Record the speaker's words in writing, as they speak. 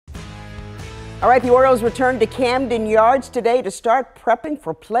All right, the Orioles returned to Camden Yards today to start prepping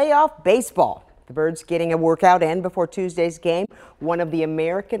for playoff baseball. The Birds getting a workout in before Tuesday's game, one of the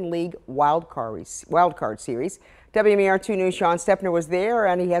American League Wild Card Series. WMAR2 News' Sean Stepner was there,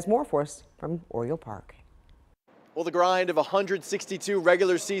 and he has more for us from Oriole Park. Well, the grind of 162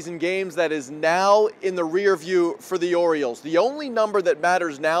 regular season games that is now in the rear view for the Orioles. The only number that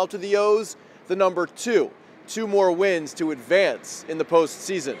matters now to the O's, the number 2. 2 more wins to advance in the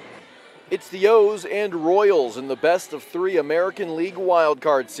postseason. It's the O's and Royals in the best of 3 American League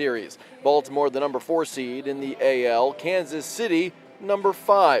wildcard series. Baltimore, the number 4 seed in the AL, Kansas City, number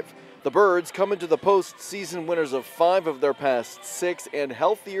 5. The Birds come into the postseason winners of 5 of their past 6 and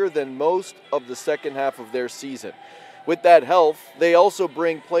healthier than most of the second half of their season. With that health, they also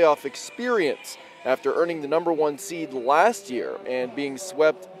bring playoff experience. After earning the number 1 seed last year and being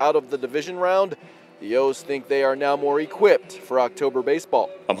swept out of the division round, the O's think they are now more equipped for October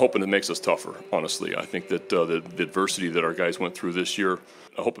baseball. I'm hoping it makes us tougher, honestly. I think that the adversity that our guys went through this year,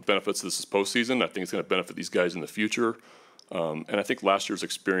 I hope it benefits this postseason. I think it's going to benefit these guys in the future. And I think last year's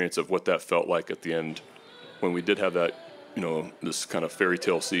experience of what that felt like at the end when we did have that, this kind of fairy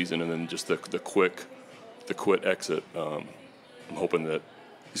tale season and then just the quit exit. I'm hoping that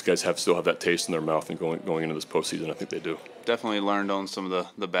these guys still have that taste in their mouth and going into this postseason. I think they do. Definitely learned on some of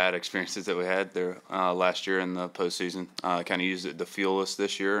the bad experiences that we had there last year in the postseason. Kind of used it to fuel us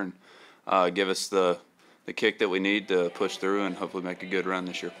this year and give us the kick that we need to push through and hopefully make a good run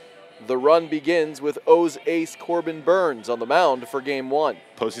this year. The run begins with O's ace Corbin Burns on the mound for Game 1.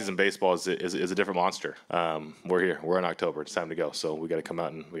 Postseason baseball is a different monster. We're here. We're in October. It's time to go. So we got to come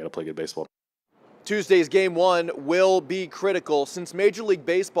out and we got to play good baseball. Tuesday's Game 1 will be critical. Since Major League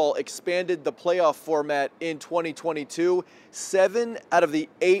Baseball expanded the playoff format in 2022, 7 out of the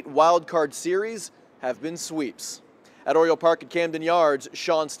 8 wildcard series have been sweeps. At Oriole Park at Camden Yards,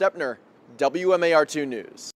 Sean Stepner, WMAR2 News.